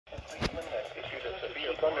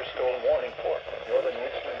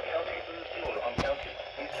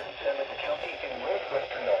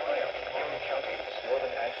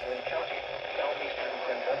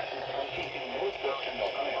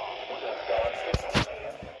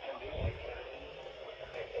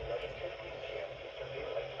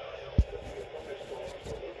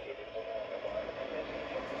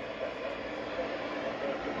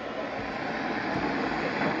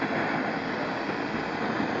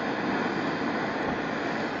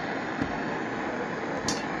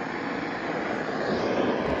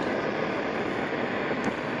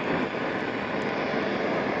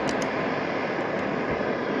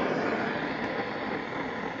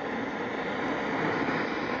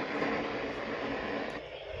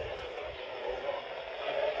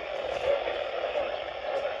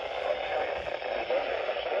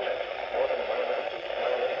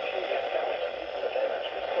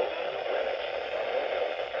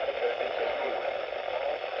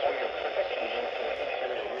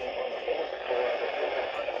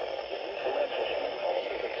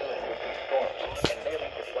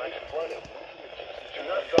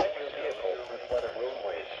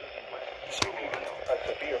A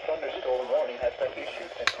severe thunderstorm warning has been issued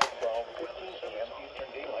until 12:15 a.m. Eastern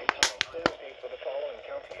Daylight Time Thursday for the following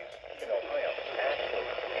counties in Ohio: Ashley,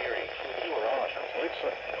 Erie, Huron,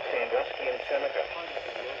 Richland, Sandusky, and Seneca.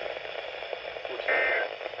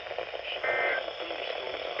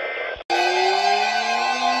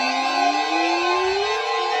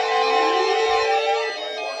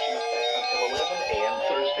 Until 11 a.m.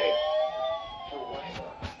 Thursday. For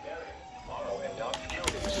Wyoming, Marion, Morrow, and Knox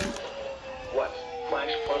counties. What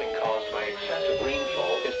flash flooding caused by excessive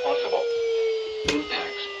rainfall is possible?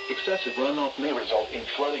 Impacts. Excessive runoff may result in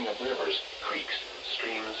flooding of rivers, creeks,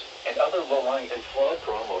 streams, and other low-lying and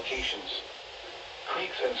flood-prone locations.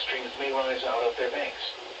 Creeks and streams may rise out of their banks.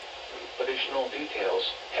 Additional details.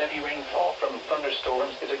 Heavy rainfall from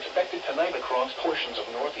thunderstorms is expected tonight across portions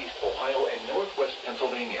of northeast Ohio and northwest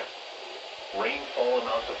Pennsylvania. Rainfall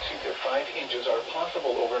amounts of 2 to 5 inches are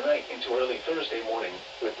possible overnight into early Thursday morning,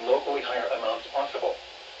 with locally higher amounts possible.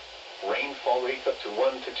 Rainfall rates up to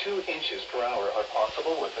 1 to 2 inches per hour are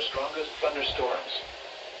possible with the strongest thunderstorms.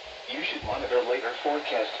 You should monitor later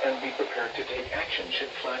forecasts and be prepared to take action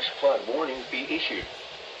should flash flood warnings be issued.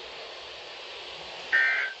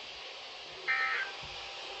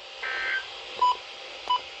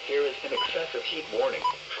 Here is an excessive heat warning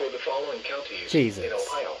for the following counties in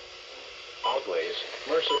Ohio: Auglaize,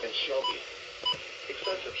 Mercer, and Shelby.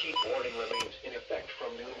 Excessive heat warning remains in effect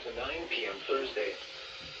from noon to 9 p.m. Thursday.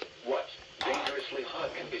 What? Dangerously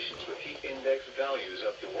hot conditions with heat index values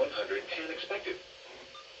up to 110 expected.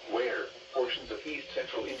 Where? Portions of east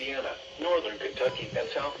central Indiana, northern Kentucky, and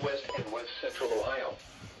southwest and west central Ohio.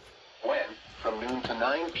 When? From noon to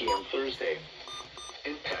 9 p.m. Thursday.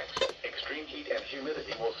 Impacts. Extreme heat and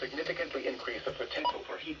humidity will significantly increase the potential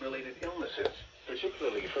for heat-related illnesses,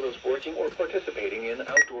 particularly for those working or participating in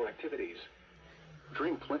outdoor activities.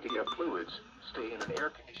 Drink plenty of fluids, stay in an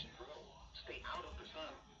air-conditioned room, stay out of the sun,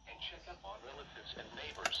 and check up on relatives and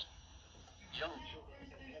neighbors. Young children and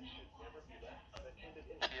pets should never be left unattended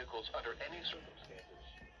in vehicles under any circumstances.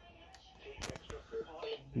 Take extra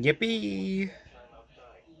precautions. Yippee! Time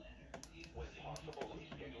outside. When possible,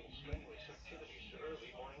 schedule strenuous activities early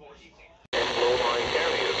morning or evening. And low-lying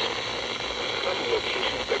areas. Some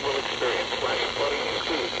locations that will experience flash flooding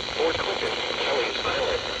include Fort Clinton, Kelly's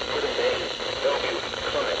Island, Prudhoe Bay, Bellevue,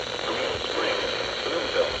 Clyde, Green Springs,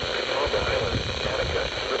 Bloomville, Catawba Island, Attica,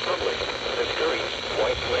 Republic, Missouri,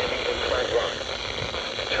 White Landing, and Flag Rock.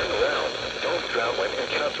 Turn around. Don't drown when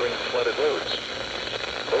encountering flooded roads.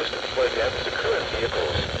 Most flood deaths occur in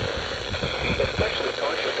vehicles. Be especially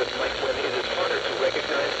cautious at night when it is harder to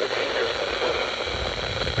recognize the dangers of flooding.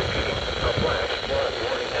 Repeating, a flash flood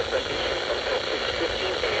warning has been issued until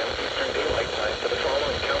 6:15 a.m. Eastern Daylight Time for the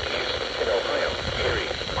following counties in Ohio: Erie,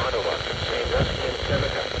 Ottawa, Sandusky, and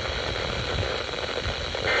Seneca.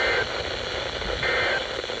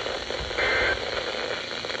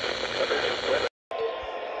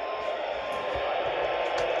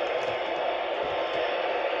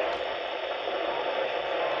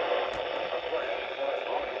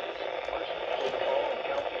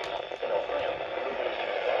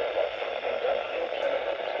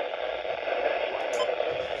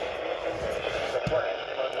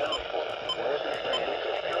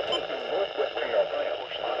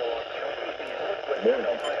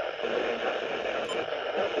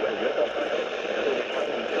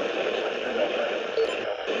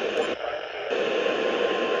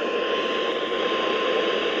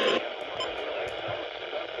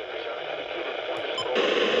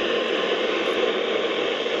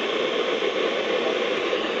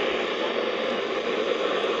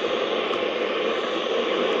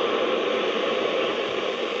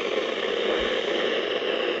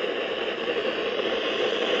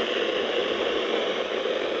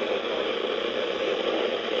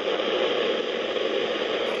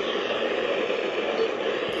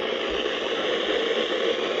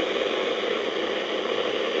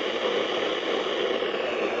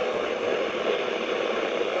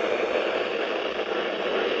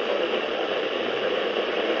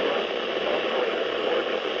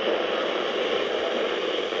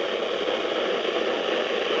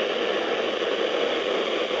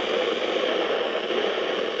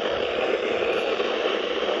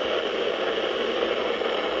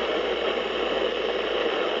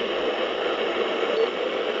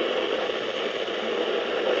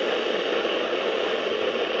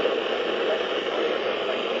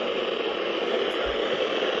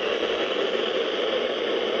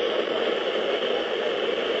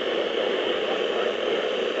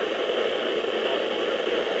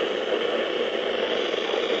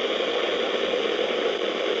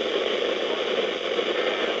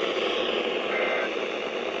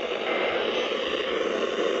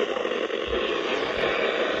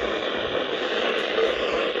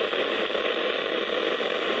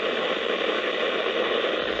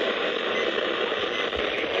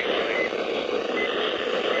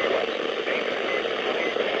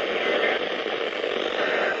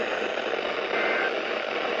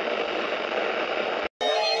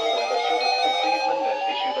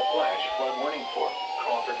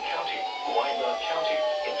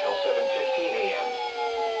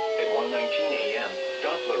 a.m.,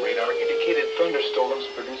 Doppler radar indicated thunderstorms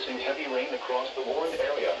producing heavy rain across the warned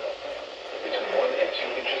area. Between 1 and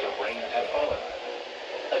 2 inches of rain had fallen.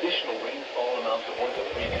 Additional rainfall amounts of 1 to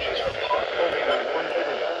 3 inches are possible in the warned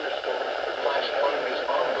area. Flash flooding is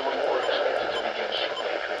ongoing or expected to begin shortly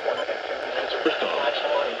between 1 and 2 minutes. Flash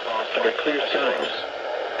flooding caused by clear skies.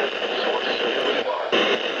 Source: radar.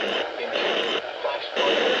 Intent: flash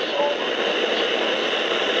flooding is solved.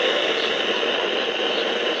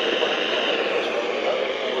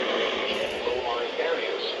 Low-lying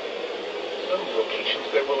areas. Some locations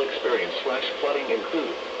that will experience flash flooding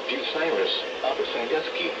include Bucyrus, Upper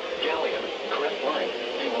Sandusky, Gallium, Crestline,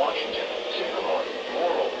 New Washington, Sycamore,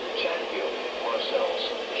 Morrill, Chatfield, Marcells,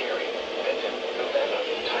 Cary, Benton, Nevada,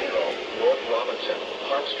 Tyrone, North Robinson,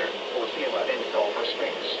 Harpster, Orthila, and Sulphur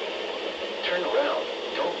Springs. Turn around.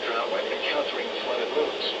 Don't drown when encountering flooded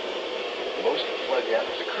roads. Most flood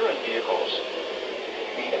deaths occur in vehicles.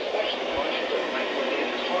 Be especially cautious at night when it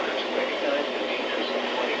is harder to recognize the dangers of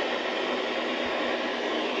flooding.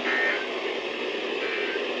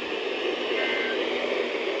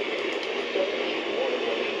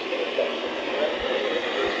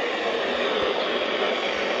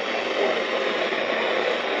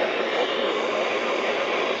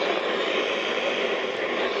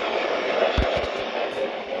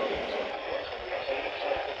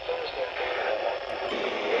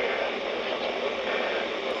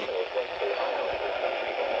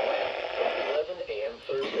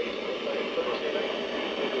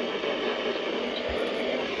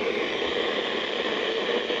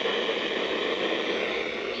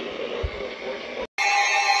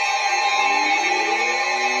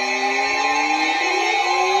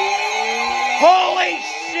 Holy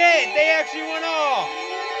shit! They actually went off!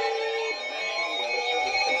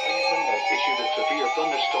 Issued a severe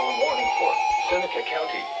thunderstorm warning for Seneca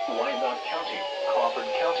County, Wyandotte County, Crawford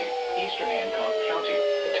County, Eastern Hancock County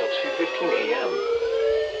until 2:15 a.m.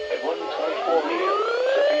 At 1:24 a.m.,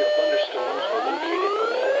 severe thunderstorms were located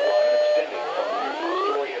along the line extending from near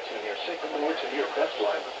Astoria to near Sycamore to near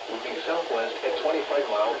Crestline, moving southwest at 25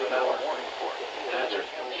 miles an hour. Hazard: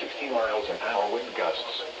 60 miles an hour wind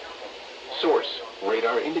gusts. Source: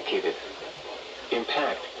 radar indicated.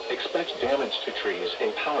 Impact: expect damage to trees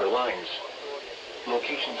and power lines.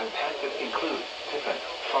 Locations impacted include Tiffin,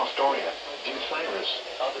 Fostoria, Bucyrus,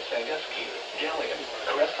 Upper Sandusky, Gallium,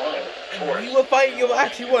 Crestline, Forest. You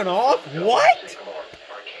actually went off? What? Sycamore,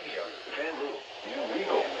 Arcadia, Van Loo, New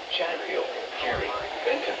Regal, Chatfield, Cary,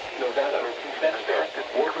 Benton, Nevada, Bethesda,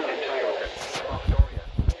 Wharton, and Tyrone. Fostoria,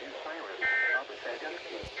 Bucyrus, Upper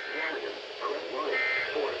Sandusky, Gallium, Crestline,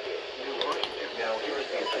 Forest, New Washington. Now here is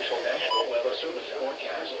the official National Weather Service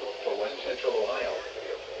forecast for West Central Ohio.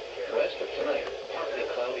 Rest of tonight, partly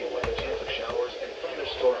cloudy with a chance of showers and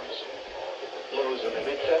thunderstorms. Lows in the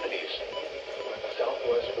mid-70s.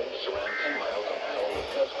 Southwest winds around 10 miles an hour with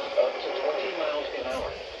gusts up to 20 miles an hour.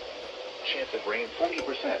 Chance of rain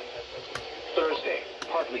 40%. Thursday,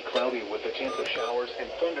 partly cloudy with a chance of showers and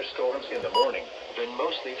thunderstorms in the morning, then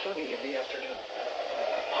mostly sunny in the afternoon.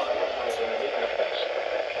 Highs and intermittent effects.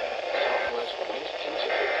 Southwest winds 10 to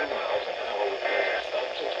 15 miles an hour with gusts up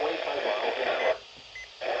to 25 miles an hour.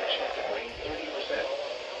 Chance of rain 30%.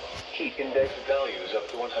 Heat index values up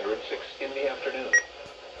to 106 in the afternoon.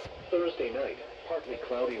 Thursday night, partly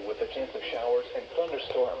cloudy with a chance of showers and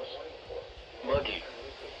thunderstorms. Muggy.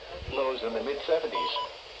 Lows in the mid-70s.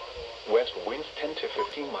 West winds 10 to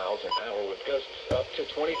 15 miles an hour with gusts up to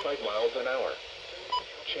 25 miles an hour.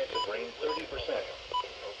 Chance of rain 30%.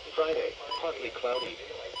 Friday, partly cloudy.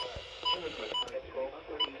 Humid with high 12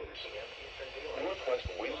 upper 80s. Northwest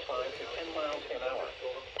winds 5 to 10 miles an hour.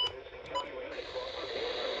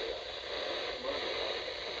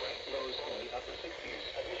 Lows in the upper 60s.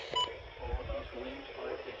 Northeast winds 5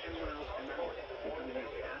 to 10 miles an hour. Becoming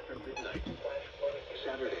after midnight.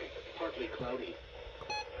 Saturday, partly cloudy.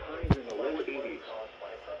 Highs in the low 80s.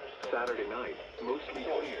 Saturday night, mostly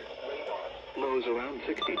clear. Lows around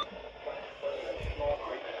 60.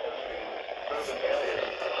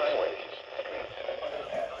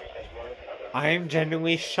 I am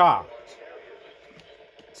genuinely shocked.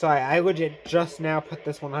 So I legit just now put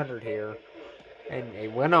this 100 here, and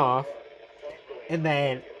it went off, and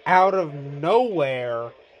then out of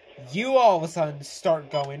nowhere, you all of a sudden start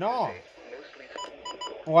going off.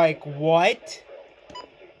 Like, what?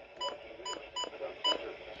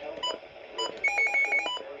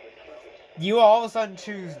 You all of a sudden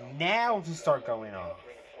choose now to start going off.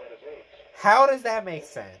 How does that make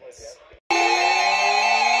sense?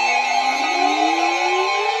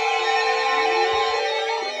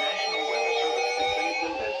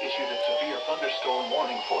 Thunderstorm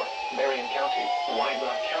warning for Marion County,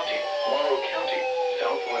 Wyandotte County, Morrow County,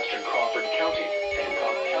 southwestern Crawford County,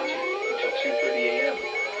 Hancock County, until 2:30 a.m.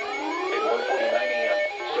 At 1:49 a.m.,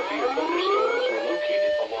 severe thunderstorms were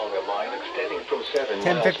located along a line extending from 7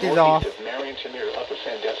 miles northeast of Marion to near Upper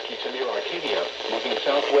Sandusky to near Arcadia, moving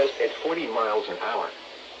southwest at 40 miles an hour.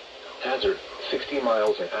 Hazard, 60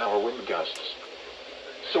 miles an hour wind gusts.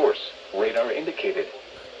 Source, radar indicated.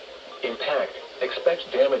 Impact, expect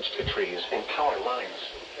damage to trees and power lines.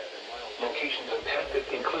 Locations impacted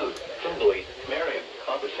include Findlay, Marion,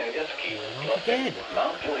 Upper Sandusky, Lufkin,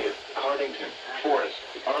 Mount Gilead, Cardington, Forest,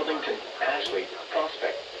 Arlington, Ashley,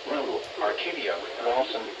 Prospect, Rundle, Arcadia,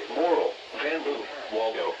 Walson, Morrill, Van Loo,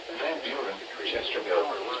 Waldo, Van Buren, Chesterville,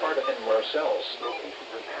 Sparta, and Marcells.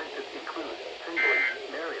 Locations impacted include Findlay,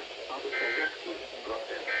 Marion, Upper Sandusky,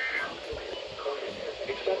 Lufkin,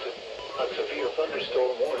 Excessive. A severe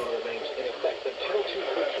thunderstorm warning remains in effect until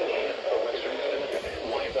 2:15 a.m. for western Seneca,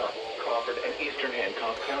 Wyandotte, Crawford, and eastern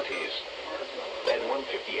Hancock counties. At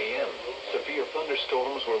 1:50 a.m., severe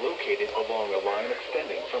thunderstorms were located along a line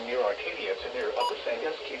extending from near Arcadia to near Upper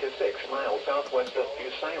Sandusky to 6 miles southwest of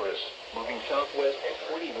Bucyrus, moving southwest at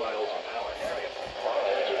 40 miles an hour. 60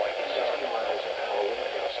 miles an hour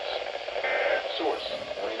wind gusts. Source,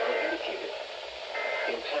 radar indicated.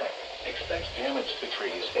 Impact, expect damage to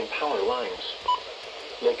trees and power lines.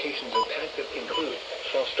 Locations impacted include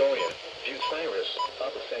Fostoria, Bucyrus,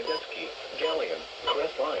 Upper Sandusky, Galleon,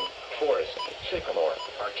 Crestline, Forest, Sycamore,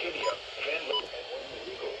 Arcadia, Van Loo, and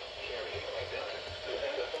Eagle, Cary,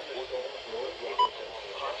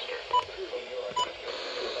 Monster.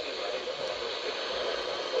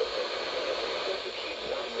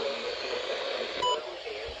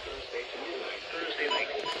 Thursday night,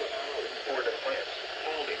 Port of France,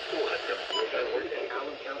 Alding, Putnam, Redwood, and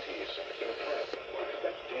Allen counties. Impact,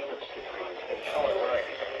 expect damage to trees and power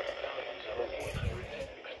lines.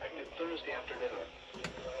 Expected Thursday afternoon.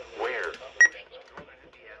 Where? Portions of northern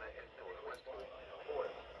Indiana and northwest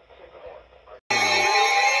Florida.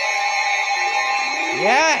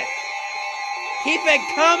 Yes! Keep it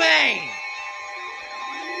coming!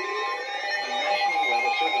 The National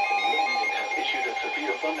Weather Service in Wilmington has issued a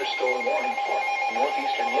severe thunderstorm warning for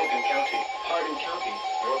northeastern Logan County, Hardin County,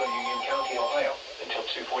 northern Union County, Ohio, until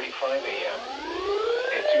 2:45 a.m.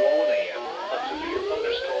 At 2:01 a.m., a severe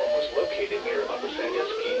thunderstorm was located near Upper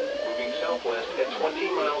Sandusky, moving southwest at 20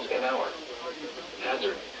 miles an hour.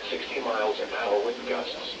 Hazard, 60 miles an hour wind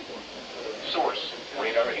gusts. Source,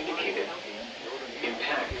 radar indicated.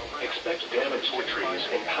 Impact, expect damage to trees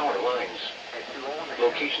and power lines.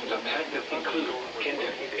 Locations impacted include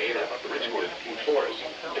Kenton, Ada, Ridgewood, Forest,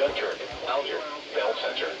 Dunkirk, Alger, Bell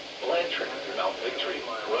Center, Blanchard, Mount Victory,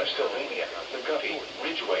 Rush, Sylvania, McGuffey,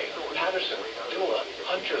 Ridgeway, Patterson, Dula,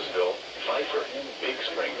 Huntersville, Pfeiffer, Big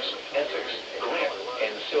Springs, Essex, Grant,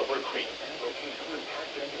 and Silver Creek. Locations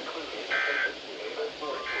impacted include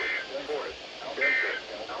Forest, Dunkirk,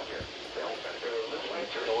 Alger, Bell Center,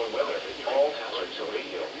 NOAA Weather, all hazards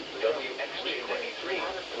radio, WXG-93,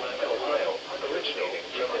 Black, Ohio, originating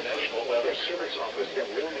from the National Weather Service Office in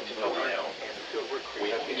Wilmington, Ohio. We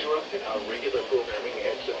have interrupted our regular programming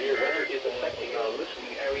and severe weather is affecting our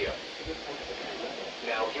listening area.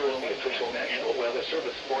 Now here is the official National Weather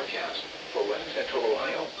Service forecast for West Central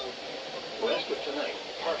Ohio. West of tonight,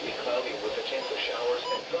 partly cloudy with a chance of showers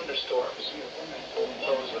and thunderstorms.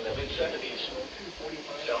 Lows in the mid-70s.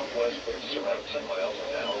 Southwest winds around 10 miles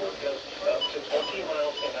an hour with gusts up to 20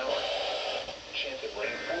 miles an hour. Chance of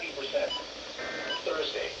rain 40%.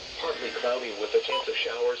 Thursday, partly cloudy with a chance of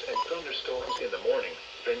showers and thunderstorms in the morning,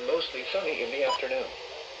 then mostly sunny in the afternoon.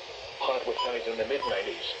 Hot with highs in the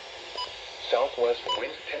mid-90s. Southwest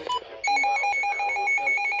winds 10 to 15 miles an hour with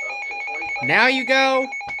gusts up to 25. Now you go.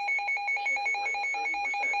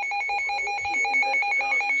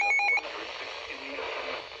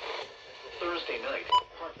 Thursday night,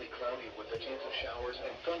 partly cloudy with a chance of showers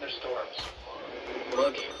and thunderstorms.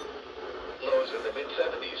 Muggy. Lows in the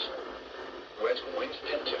mid-70s. West winds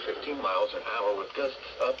 10 to 15 miles an hour with gusts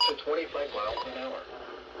up to 25 miles an hour.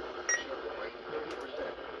 Rain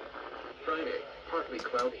 30%. Friday, partly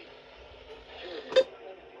cloudy.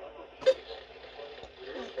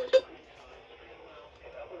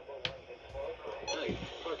 Night,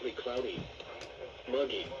 partly cloudy.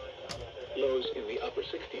 Muggy. Lows in the upper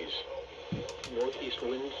 60s. Northeast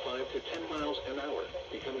winds 5 to 10 miles an hour,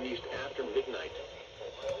 becoming east after midnight.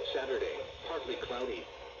 Saturday, partly cloudy.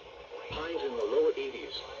 Highs in the lower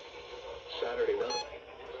 80s. Saturday night.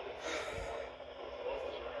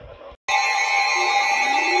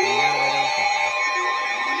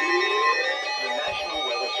 The National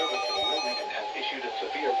Weather Service in Wilmington has issued a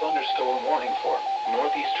severe thunderstorm warning for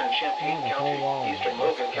northeastern Champaign County, eastern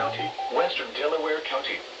Logan County, western Delaware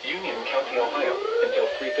County, Union County, Ohio until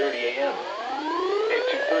 3:30 a.m. At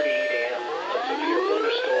 2:38 a.m., a severe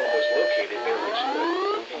thunderstorm was located near Richmond,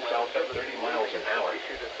 moving south at 30 miles an hour.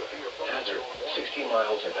 Hazard, 60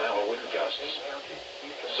 miles an hour wind gusts.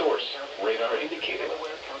 Source, radar indicated.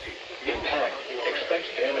 Impact, expect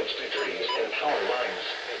damage to trees and power lines.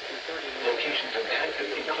 Locations impacted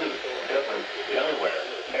include Dublin, Delaware,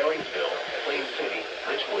 Marysville, Plain City,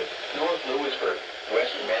 Richwood, North Lewisburg,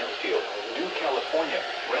 West Mansfield, New California,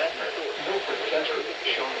 Radnor, Milford Center,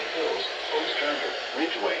 Shawnee Hills, Ostrander,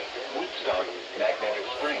 Ridgeway, Woodstock, Magnetic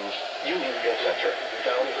Springs, Unionville Center,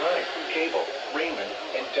 Valley High, Cable, Raymond,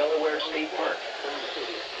 and Delaware State Park.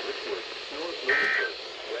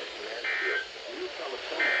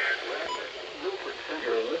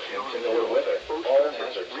 You're listening to NOAA Weather, All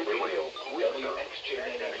Hazards Radio,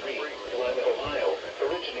 WXJ93, Columbus, Ohio,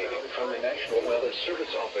 originating from the National Weather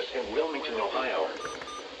Service Office in Wilmington, Ohio.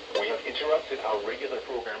 We have interrupted our regular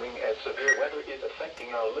programming as severe weather is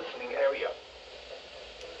affecting our listening area.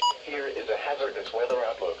 Here is a hazardous weather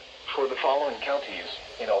outlook for the following counties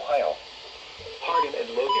in Ohio. Hardin and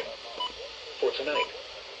Logan. For tonight,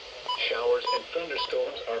 showers and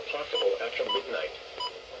thunderstorms are possible after midnight.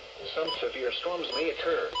 Some severe storms may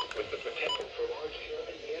occur with the potential for large hail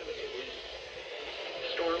and damages.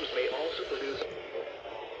 Storms may also produce...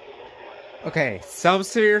 Okay, some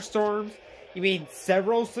severe storms? You mean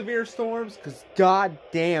several severe storms? Because god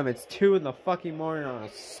damn, it's 2 in the fucking morning on a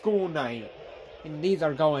school night. And these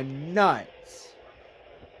are going nuts.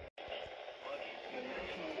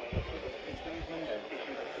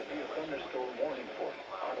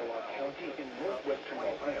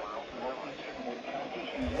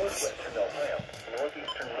 Northwestern Ohio,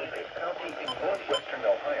 northeastern Lucas County in northwestern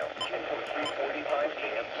Ohio, until 3:45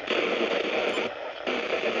 p.m.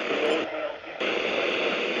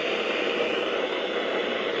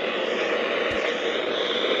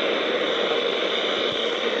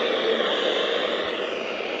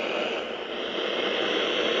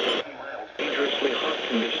 Dangerously hot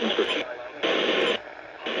conditions for people.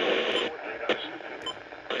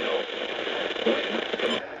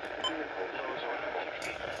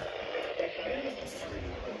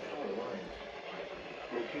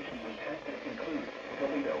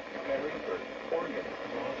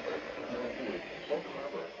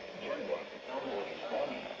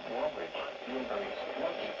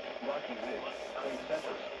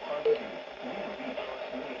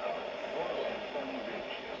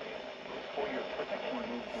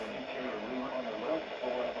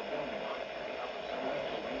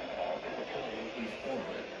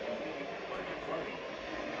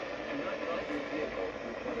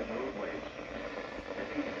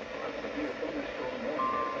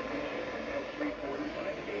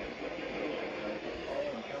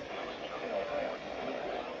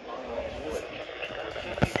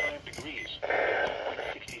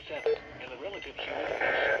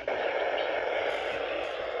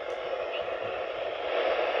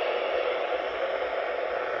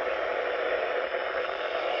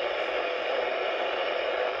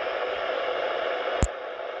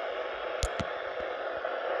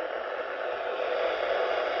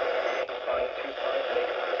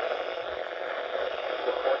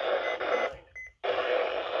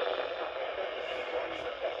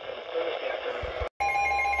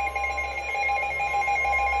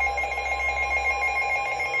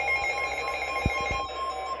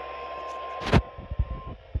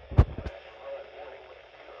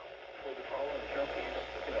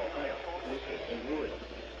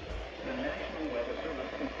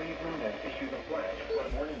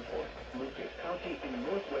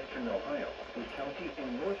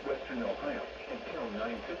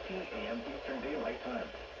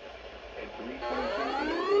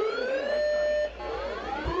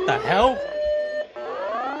 The hell?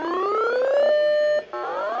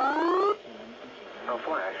 A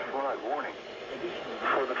flash flood warning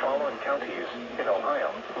for the following counties in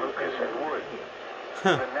Ohio, Lucas and Wood.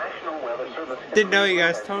 The National Weather Service didn't know you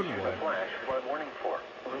guys told me a that. flash flood warning for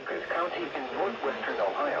Lucas County in northwestern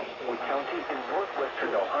Ohio, Wood County in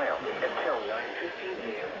northwestern Ohio until 9:15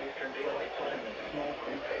 a.m. Eastern Daylight Time.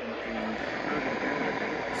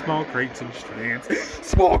 Small creeks and streams.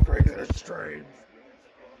 Small creeks and streams.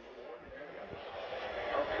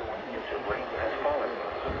 Up to 1 inch of rain has fallen.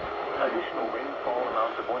 Additional rainfall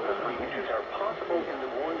amounts of 1 to 3 inches are possible in the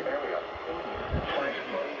warned area. Flash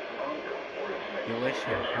flood.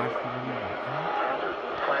 Delicious. Hazard.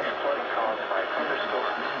 Flash flooding caused by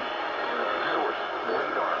thunderstorms. Source.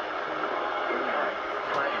 Radar. Impact.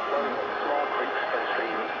 Flash flooding in small creeks and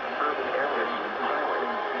streams, urban areas,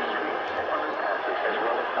 highways, streets, and underpasses, as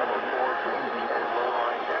well as several forest and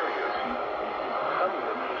low-lying areas. Some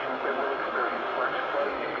locations that will experience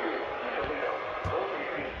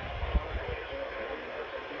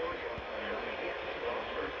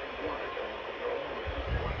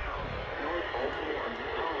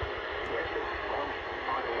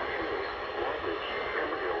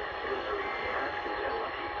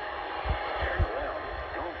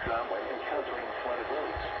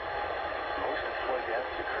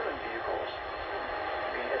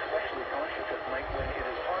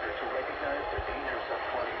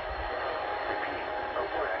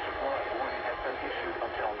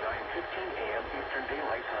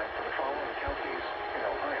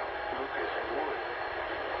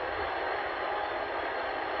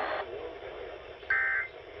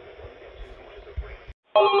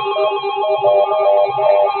What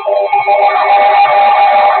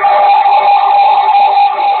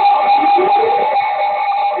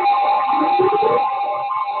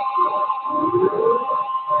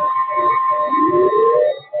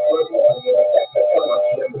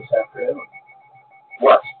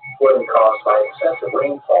flooding caused by excessive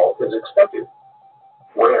rainfall is expected?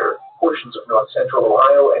 Where portions of north central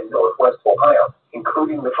Ohio and northwest Ohio,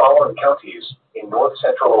 including the following counties in north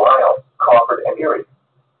central Ohio, Crawford and Erie.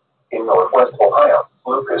 In northwest Ohio,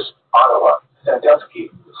 Lucas, Ottawa, Sandusky,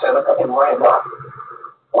 Seneca, and Wyandotte.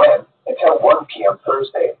 When? Until 1 p.m.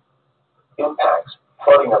 Thursday. Impacts: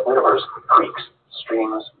 flooding of rivers, creeks,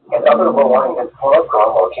 streams, and other low-lying and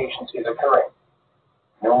flood-prone locations is occurring.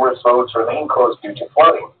 Numerous roads remain closed due to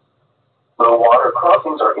flooding. Low water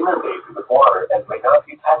crossings are inundated with water and may not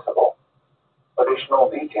be passable. Additional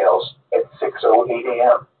details at 6:08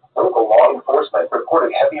 a.m. Local law enforcement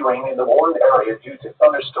reported heavy rain in the warned area due to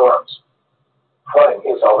thunderstorms. Flooding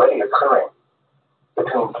is already occurring.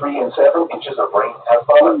 Between 3 and 7 inches of rain have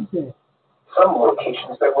fallen. Some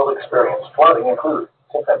locations that will experience flooding include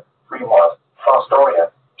Tiffin, Fremont,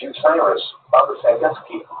 Fostoria, Bucyrus, Upper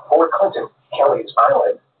Sandusky, Fort Clinton, Kelly's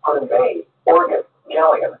Island, Put-in Bay, Oregon,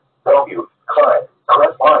 Galleon, Bellevue, Clyde,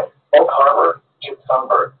 Crestline, Oak Harbor,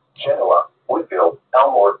 Sunburn, Genoa, Woodville,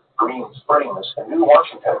 Elmore, Green Springs, and New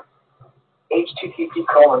Washington.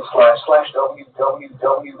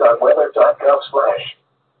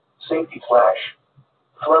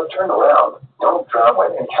 http://www.weather.gov/safety/flood turnaround. Don't drown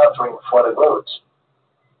when encountering flooded roads.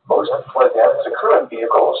 Most flood deaths occur in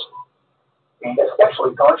vehicles. Be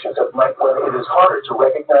especially cautious at night when it is harder to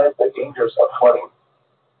recognize the dangers of flooding.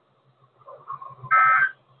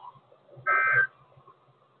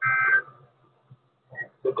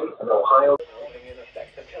 The date in Ohio warning in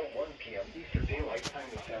effect until 1 p.m. Eastern Daylight Time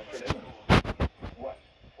this afternoon. What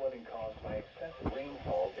flooding caused by excessive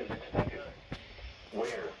rainfall is expected?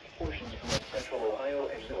 Where portions from central Ohio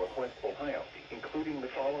and northwest Ohio, including the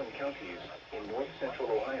following counties in north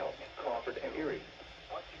central Ohio, Crawford and Erie.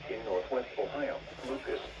 In northwest Ohio,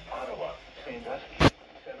 Lucas, Ottawa, Sandusky,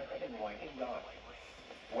 Seneca, and Wyandotte.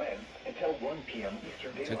 When? Until 1 p.m.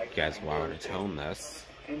 Eastern Daylight Time. Took you guys a while to tone this.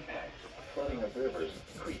 Impacts: flooding of rivers,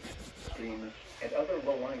 creeks, streams, and other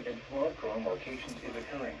low-lying and flood-prone locations is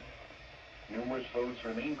occurring. Numerous roads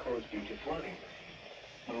remain closed due to flooding.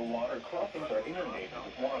 Low water crossings are inundated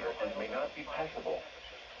with water and may not be passable.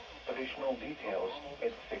 Additional details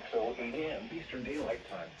at 6:08 a.m. Eastern Daylight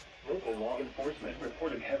Time. Local law enforcement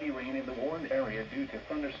reported heavy rain in the warned area due to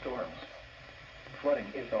thunderstorms. Flooding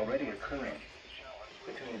is already occurring.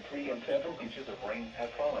 Between 3 and 7 inches of rain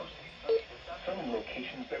have fallen. Some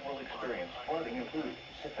locations that will experience flooding include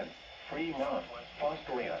Tiffin, Fremont,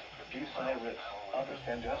 Fostoria, Bucyrus, Upper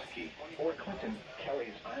Sandusky, Fort Clinton,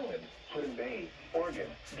 Kelly's Island, Put-in Bay,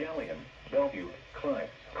 Oregon, Galleon, Bellevue, Clyde,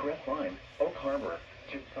 Crestline, Oak Harbor,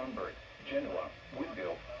 Sunburn, Genoa,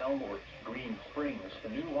 Woodville, Elmore, Green Springs,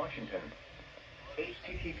 and New Washington.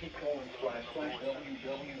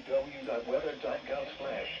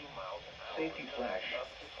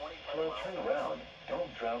 http://www.weather.gov/safety/flood turnaround.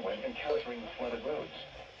 Don't drown when encountering flooded roads.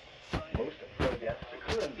 Most flood deaths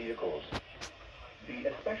occur in vehicles. Be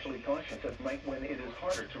especially cautious at night when it is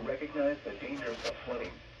harder to recognize the dangers of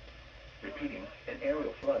flooding. Repeating, an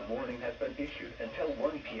aerial flood warning has been issued until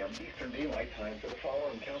 1 p.m. Eastern Daylight Time for the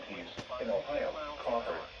following counties in Ohio: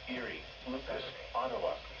 Crawford, Erie, Lucas,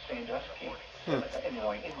 Ottawa, Sandusky, Seneca, and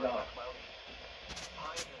Wyandotte.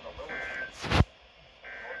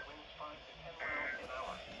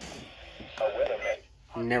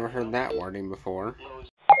 Never heard that wording before.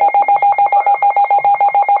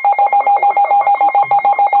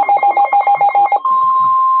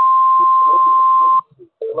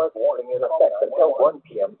 Flood warning in effect until 1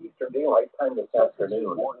 p.m. Eastern Daylight Time this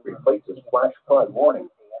afternoon. Replaces flash flood warning.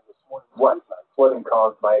 What flooding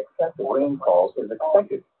caused by excessive rainfall is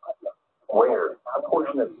expected? Where? A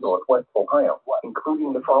portion of northwest Ohio,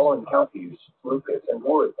 including the following counties: Lucas and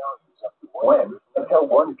Wood. When? Until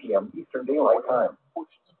 1 p.m. Eastern Daylight Time.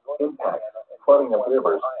 Impacts: flooding of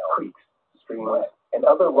rivers, creeks, streams, and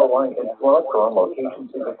other low-lying and flood-prone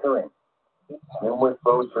locations is occurring. Numerous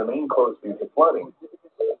roads remain closed due to flooding.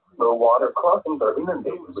 Low water crossings are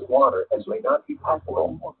inundated with water and may not be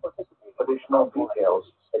passable. Additional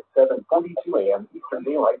details at 7:42 a.m. Eastern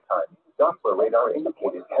Daylight Time. Doppler radar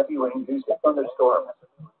indicated heavy rain due to thunderstorms.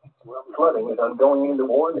 Flooding is ongoing in the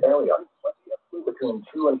warned area. Between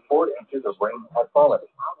 2 and 4 inches of rain have fallen.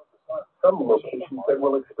 Some locations that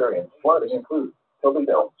will experience flooding include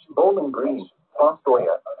Toledo, Bowling Green,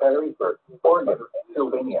 Fostoria, Perrysburg, Oregon,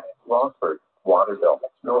 Sylvania, Rossford, Waterville,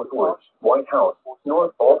 Northwoods, White House,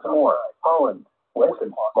 North Baltimore, Holland,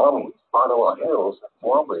 Weston, Maumee, Ottawa Hills,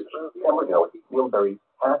 Walbridge, Emerald, Wilbury,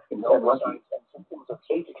 Haskins, and Lucky.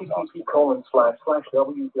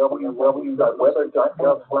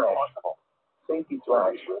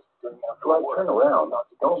 http://www.weather.gov/safety/flood turnaround.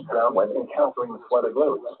 Don't drown when encountering flooded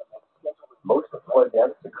roads. Most flood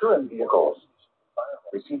deaths occur in vehicles.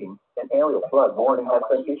 Receiving an aerial flood warning has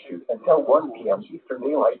been issued until 1 p.m. Eastern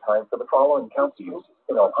Daylight Time for the following counties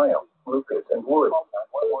in Ohio, Lucas, and Wood.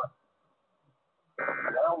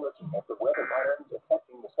 Now looking at the weather patterns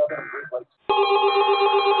affecting the southern Great Lakes.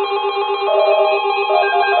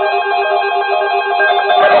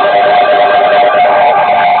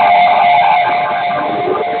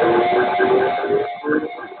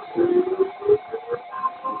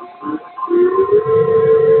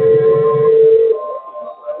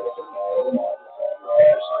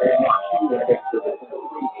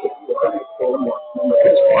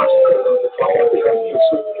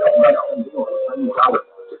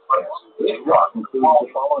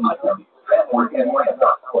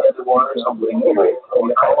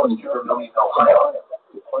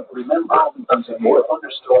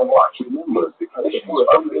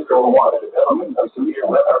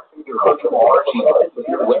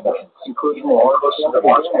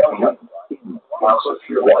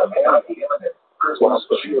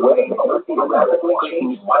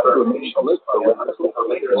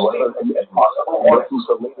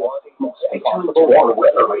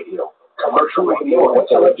 Commercial radio and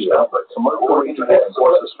television outlets, commercial internet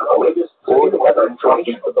sources for the latest weather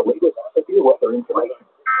information. Severe weather information.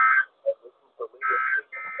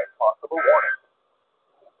 Possible warning.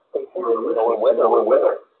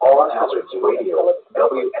 Weather. All hazards radio.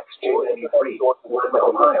 WXJ93,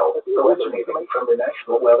 Ohio, originating from the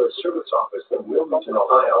National Weather Service Office in Wilmington,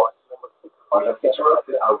 Ohio. We have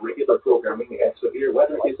interrupted our regular programming as severe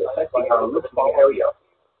weather is affecting our listening area.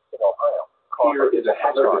 In Ohio. Here is a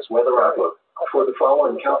hazardous weather outlook for the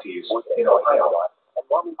following counties in Ohio: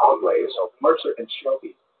 Oglaze, Mercer, and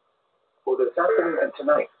Shelby. For this afternoon and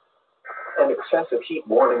tonight, an excessive heat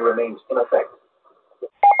warning remains in effect.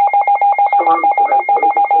 Storms tonight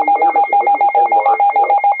may contain damage and winds and large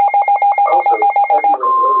hail. Also, heavy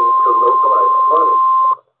rain leading to localized flooding.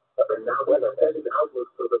 The now weather-headed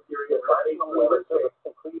outlook for the period Friday, Weather Service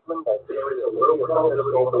in Cleveland, and there is a low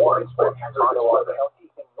probability of widespread hazardous weather.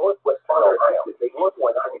 Northwestern Ohio. The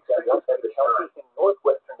county in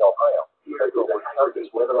northwestern Ohio. Here is a hazardous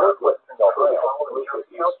weather. Northwestern Ohio.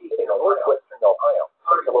 County in northwestern Ohio.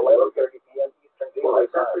 Until 11:30 p.m. Eastern Daylight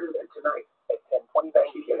Time. And tonight at 10:29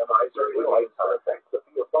 p.m. Eastern Daylight Time.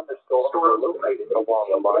 Severe thunderstorms are located along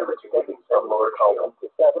the line extending from Lower Column to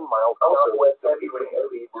 7 miles southwest. Heavy rain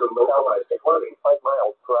leads to localized 25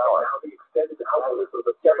 miles per hour. Now the extended outlook of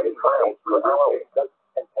the 70 miles per hour.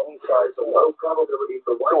 And any size of low probability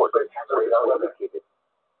for widespread hazard are indicated.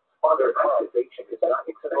 Further activation is not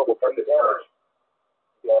acceptable for damage.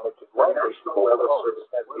 Damage is likely. National Weather Service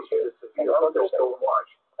has issued a severe thunderstorm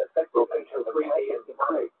watch effective until 3 a.m.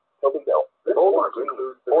 tonight. Toledo, Beaumont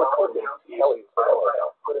includes the following counties: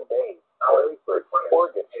 Ohio, Pudding Bay, Harrisburg,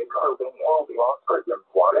 Oregon, Pennsylvania, Rockford,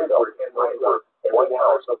 Waterford, and White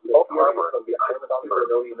House, Oak Harbor, from the island of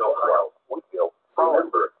Vermilion, Ohio, Woodville.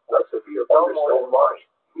 Remember, a severe thunderstorm watch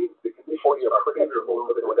means the conditions are predictable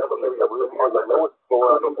within whatever area room on the lowest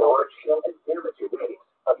floor of the large hail and damage away.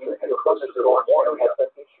 A severe thunderstorm warning has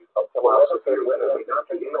been issued until severe weather may not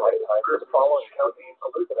be daylight time for the following counties: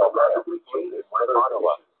 Ohio, Lucas,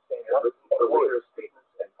 Ottawa, and listen for weather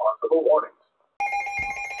statements and possible warnings.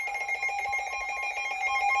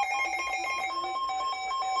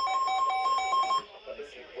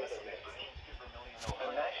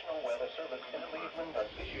 The National Weather Service in Cleveland has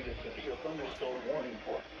issued a severe thunderstorm warning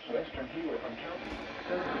for western Hewlett County,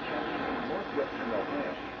 Central County, northwestern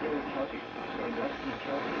Ohio, Erie County, and western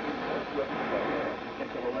county, northwestern Ohio,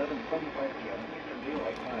 until 11:25 p.m. Eastern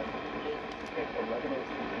Daylight Time. At 11:02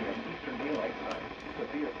 p.m. Eastern Daylight Time,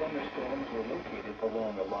 severe thunderstorms were located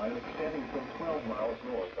along a line extending from 12 miles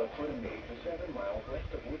north of Pudding Bay to 7 miles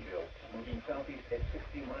west of Woodville, moving southeast at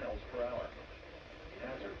 60 miles per hour.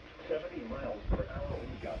 Hazard, 70 miles per hour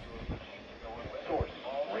wind gusts. Source,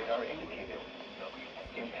 radar indicated.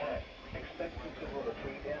 Impact, expect considerable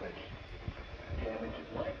tree damage. Damage is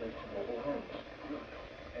likely to mobile homes.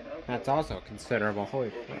 That's also considerable.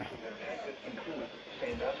 Holy crap. Include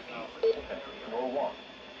Sandusky, Norwalk,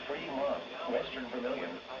 Fremont, Western Vermilion,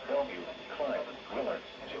 Bellevue, Clyde, Willard,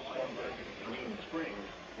 Shelbyville, Green Springs,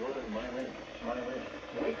 Northern Milan,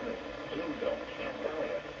 Lakeland, Bloomville,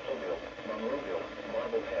 Astoria, Hillville, Monroeville,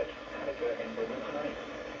 Marblehead, Attica, and Berlin Heights.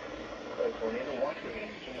 A tornado watch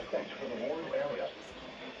remains in effect for the warm area.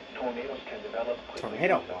 Tornadoes can develop quickly.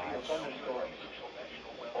 Tornado watch. Thunderstorms.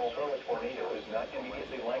 although a tornado is not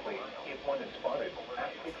immediately likely, if one is spotted,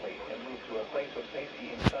 act quickly and move to a place of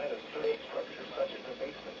safety inside a sturdy structure such as a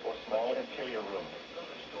basement or small interior room.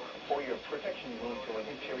 For your protection, move to an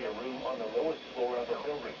interior room on the lowest floor of a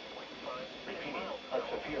building. Repeating, a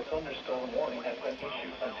severe thunderstorm warning has been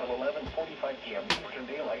issued until 11:45 p.m. Eastern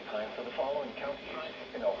Daylight Time for the following counties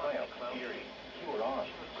in Ohio: Erie, Huron,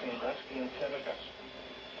 Sandusky, and Seneca.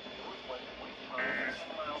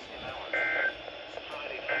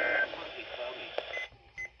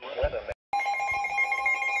 Weather.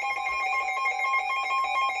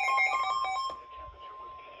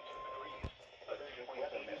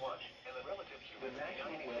 The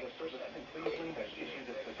National Weather Service in Cleveland has issued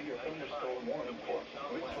a severe thunderstorm warning for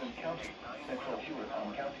Richland County, Central Huron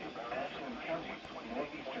County, Ashland County,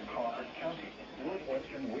 Northeastern Crawford County,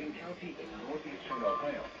 Northwestern Wayne County, and Northeastern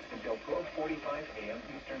Ohio until 12:45 a.m.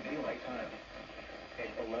 Eastern Daylight Time. At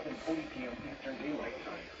 11:40 p.m. Eastern Daylight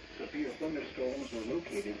Time, severe thunderstorms were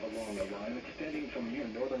located along a line extending from near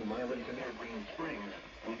northern Milan to near Green Springs,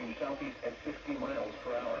 moving southeast at 60 miles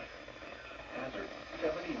per hour. Hazard,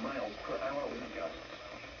 70 miles per hour wind gusts.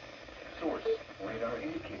 Source, radar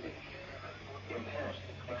indicated. Impact,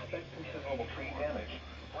 expect considerable tree damage.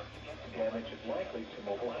 Damage is likely to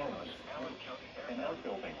mobile homes and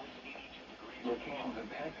outbuildings. Locations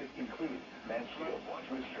impacted include Mansfield,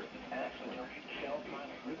 Brewster, Ashland, Shelby,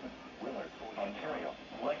 Richmond, Willard, Ontario,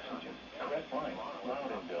 Lexington, Crestline,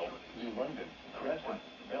 Loudonville, New London, Crescent,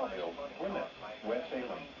 Belleville, Plymouth, West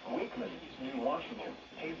Salem, Wakeman, New Washington,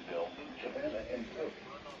 Hayesville, Savannah, and Cook.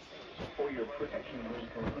 For your protection, move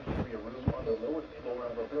to an interior room on the lowest floor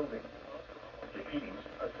of a building. Repeating,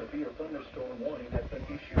 a severe thunderstorm warning has been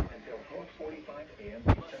issued until 12:45 a.m.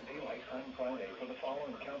 Eastern Daylight Time Friday for the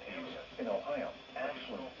following counties in Ohio: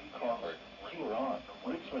 Ashland, Crawford, Huron,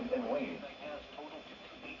 Richmond, and Wayne.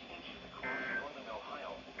 Northern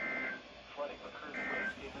Ohio. Flooding occurred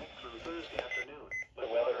Wednesday night through Thursday afternoon. The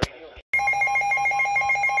weather radio.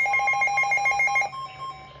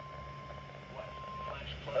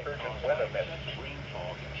 Urgent weather message.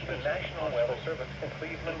 The National Weather Service in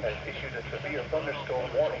Cleveland has issued a severe thunderstorm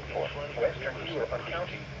warning for western Huron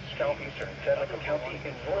County, southeastern Seneca County,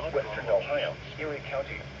 and northwestern Ohio, Erie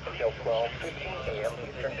County, until 12:15 a.m.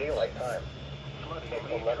 Eastern Daylight Time. At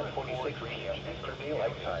 11:46 p.m. Eastern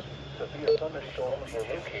Daylight Time, severe thunderstorms were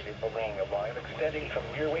located along a line extending from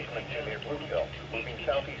near Wakeman to near Bloomville, moving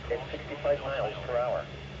southeast at 65 miles per hour.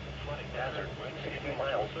 Hazard, 60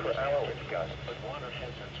 miles per hour wind gusts.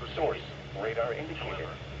 Source, radar indicated.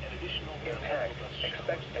 Impact,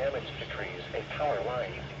 expect damage to trees and power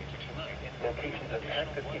lines. Locations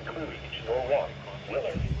impacted include Norwalk,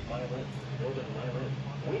 Willard, Milan, Northern Milan,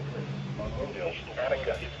 Wakeman, Monroeville,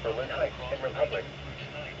 Attica, Berlin Heights, and Republic.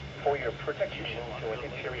 For your protection, move to an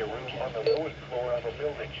interior room on the lowest floor of a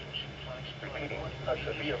building. Repeating, a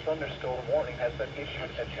severe thunderstorm warning has been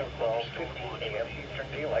issued until 12:15 a.m. Eastern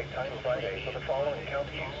Daylight Time Friday for the following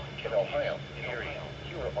counties in Ohio: Erie,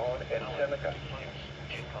 Huron, and Seneca.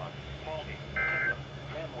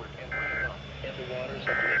 And the waters of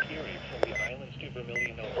Lake Erie from the islands to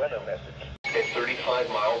Vermilion. Weather message at 35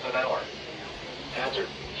 miles an hour. Hazard,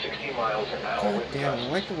 60 miles an hour. God damn, I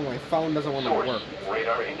like it when my phone doesn't want to work.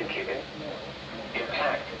 Radar indicated.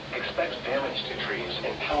 Impact, expects damage to trees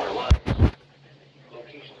and power lines.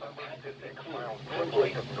 Locations impacted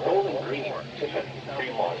include Bowling Green, Tiffin,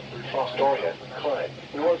 Fremont, Fostoria, Clyde,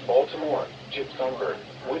 North Baltimore, Gibsonburg,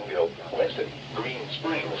 Woodville, Weston, Green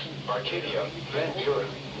Springs, Arcadia, Van Buren,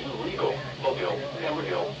 New Regal, Mobile,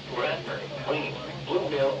 Emerald, Radnor, Wayne,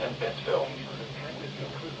 Bloomdale, and Bettsville.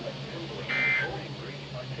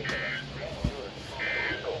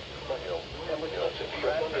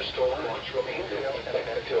 Thunderstorm watch remains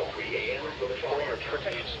until 3 a.m. for your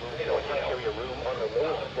protection in Ohio. Room on the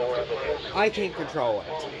lowest floor of the house. I can't control it.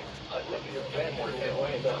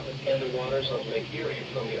 And the waters of Lake Erie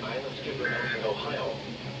from the islands to Vermilion, Ohio.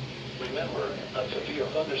 Remember, a severe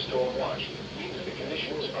thunderstorm watch means the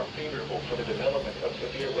conditions are favorable for the development of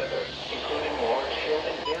severe weather, including large hail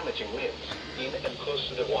and damaging winds in and close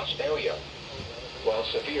to the watched area. While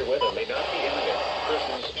severe weather may not be imminent,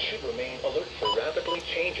 persons should remain alert for rapidly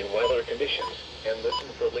changing weather conditions and listen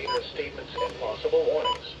for later statements and possible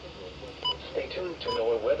warnings. Stay tuned to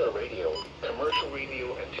NOAA Weather Radio, commercial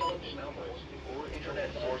radio, and television outlets or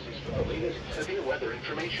internet sources for the latest severe weather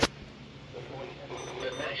information.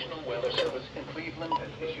 The National Weather Service in Cleveland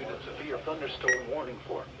has issued a severe thunderstorm warning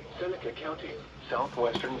for Seneca County,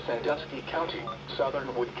 southwestern Sandusky County,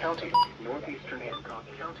 southern Wood County, northeastern Hancock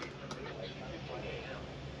County.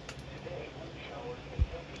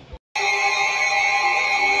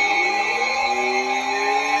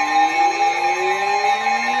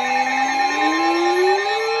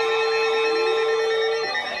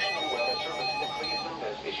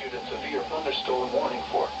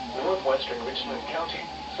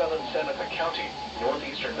 southern Seneca County,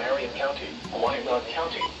 northeastern Marion County, Wyandotte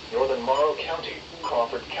County, northern Morrow County,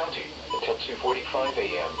 Crawford County, until 2:45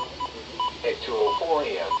 a.m. At 2:04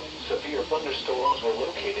 a.m., severe thunderstorms were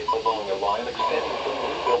located along a line extending from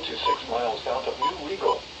Louisville to 6 miles south of New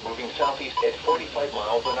Regal, moving southeast at 45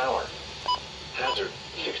 miles an hour. Hazard,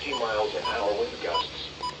 60 miles an hour wind gusts.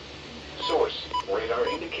 Source, radar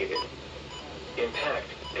indicated. Impact,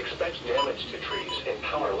 expect damage to trees and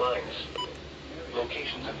power lines.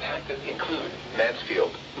 Locations impacted include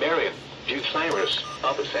Mansfield, Marion, Bucyrus,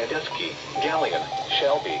 Upper Sandusky, Gallion,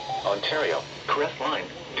 Shelby, Ontario, Crestline,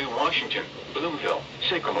 New Washington, Bloomville,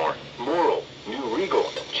 Sycamore, Morrill, New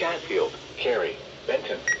Regal, Chatfield, Cary,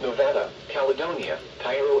 Benton, Nevada, Caledonia,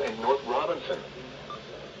 Cairo, and North Robinson.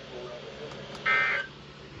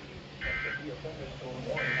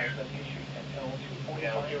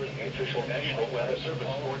 Now here is the official National Weather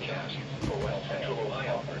Service forecast for West Central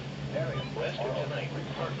Ohio. West of tonight,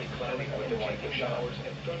 partly cloudy with occasional showers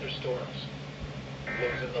and thunderstorms.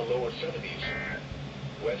 Lows in the lower 70s.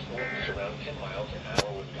 West winds around 10 miles an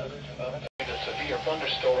hour with gusts up to a severe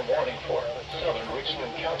thunderstorm warning for southern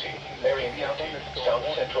Richland County, Marion County, south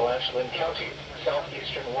central Ashland County,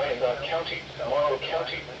 southeastern Wyandotte County, Morrow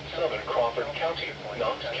County, southern Crawford County,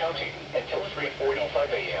 Knox County, until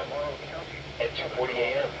 3:45 a.m. At 2:40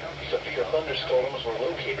 a.m., severe thunderstorms were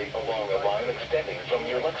located along a line extending from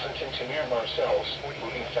near Lexington to near Marcells,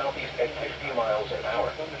 moving southeast at 50 miles an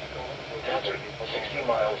hour. Hazard, 60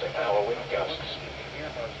 miles an hour wind gusts.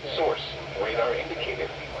 Source, radar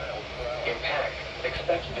indicated. Impact,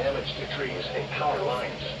 expect damage to trees and power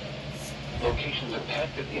lines. Locations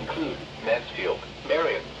impacted include Mansfield,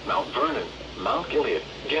 Marion, Mount Vernon, Mount Gilead,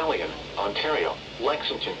 Gallion, Ontario,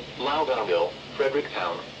 Lexington, Loudonville,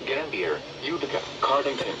 Fredericktown, Gambier, Utica,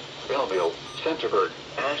 Cardington, Belleville, Centerburg,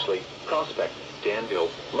 Ashley, Prospect, Danville,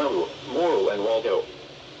 Lew, Morrill, and Waldo.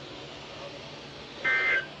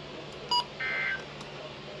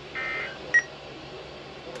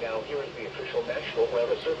 Now here is the official National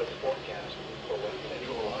Weather Service forecast for West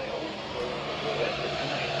Central Ohio. West of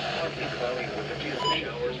tonight, partly cloudy with occasional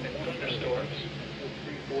showers and thunderstorms.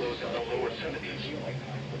 Lows in the lower 70s.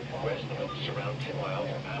 West winds around 10 miles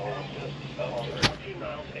an hour with gusts up to 20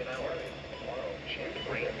 miles an hour. Chance of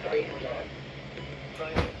rain 3%.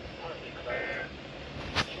 Friday, partly cloudy.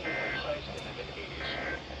 Highs in the mid-80s.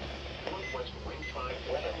 Northwest wind 5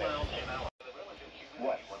 miles an hour.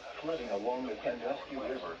 What? Flooding along the Sandusky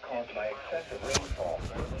River caused by excessive rainfall.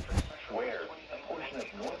 Where? A portion of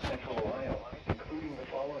north central Ohio, including the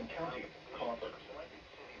following counties: Crawford.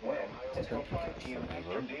 When? Until 5 p.m.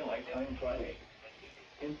 Eastern Daylight Time Friday.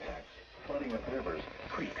 Impacts: flooding of rivers,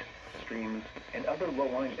 creeks, streams, and other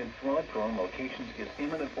low-lying and flood-prone locations is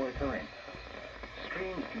imminent or occurring.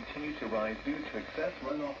 Streams continue to rise due to excess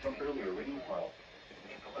runoff from earlier rainfall.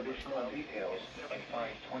 Additional details: at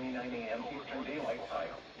 5:29 a.m. Eastern Daylight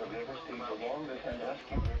Time, the river stays along the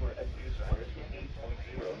Sandusky River at Bucyrus at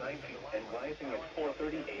 8.09 feet and rising at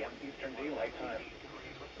 4:30 a.m. Eastern Daylight Time.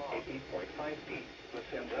 At 8.5 feet, the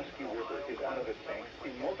Sandusky River is out of its banks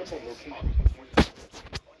in multiple locations.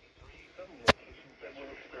 Some locations that will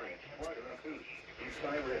experience flooding include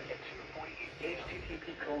Bucyrus.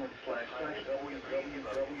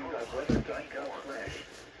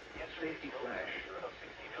 http://www.weather.gov/safety flash.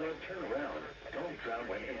 Turn around. Don't drown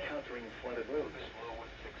when encountering flooded roads.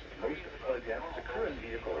 Most flood deaths occur in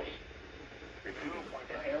vehicles. Repeating,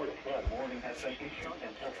 an area flood warning has been issued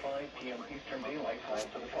until 5 p.m. Eastern Daylight Time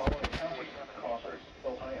for the following counties: Crawford,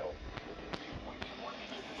 Ohio,